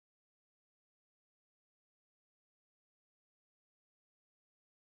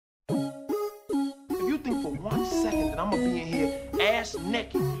second that I'ma be in here ass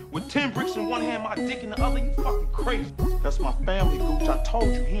naked with 10 bricks in one hand, my dick in the other. You fucking crazy. That's my family, Gooch. I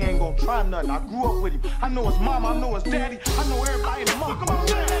told you he ain't gonna try nothing. I grew up with him. I know his mama, I know his daddy, I know everybody in the mother. Come on,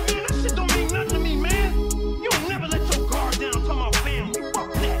 man. That shit don't mean nothing to me, man. You don't never let your guard down to my family.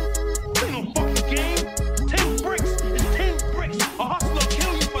 Fuck that. This ain't no fucking game. 10 bricks is 10 bricks. A hustler will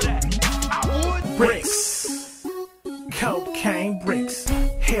kill you for that. I would. Bricks, cocaine bricks,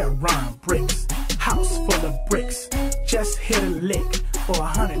 heroin bricks, house full of bricks. Just hit a lick for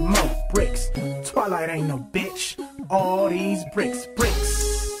 100 more bricks. Twilight ain't no bitch. All these bricks,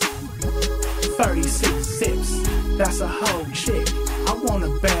 36 zips. That's a whole chick. I want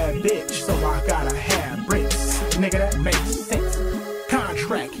a bad bitch, so I gotta have bricks. Nigga, that makes sense.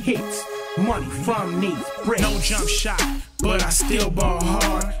 Contract hits, money from these bricks. No jump shot, but I still ball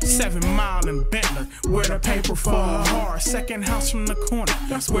hard. 7 Mile in Bentley, where the paper fall hard. Second house from the corner,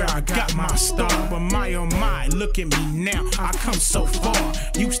 that's where I got my start. But my oh my, look at me now, I come so far.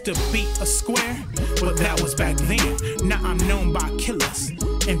 Used to be a square, but that was back then. Now I'm known by killers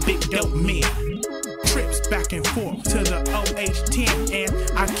and big dope men. Trips back and forth to the OH10,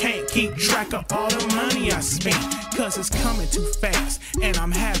 and I can't keep track of all the money I spent, cause it's coming too fast and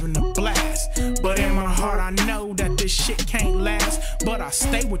I'm having a blast. But in my heart I know that this shit can't last. But I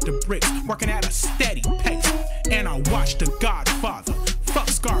stay with the bricks, working at a steady pace, and I watch The Godfather, fuck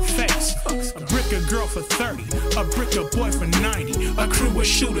Scarface. A brick a girl for 30, a brick a boy for 90. A crew of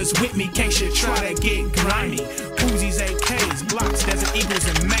shooters with me, can't shit try to get grimy. Uzis, AKs, Glocks, Desert Eagles,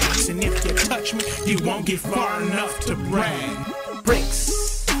 and Max. And if you touch me, you won't get far enough to brag.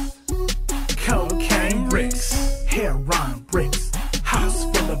 Bricks, cocaine bricks, heroin bricks, house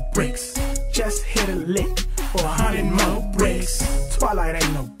full of bricks. Just hit a lick for 100 more bricks. Twilight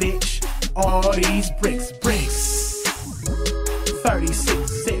ain't no bitch. All these bricks,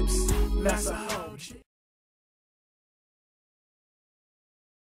 36 zips. That's a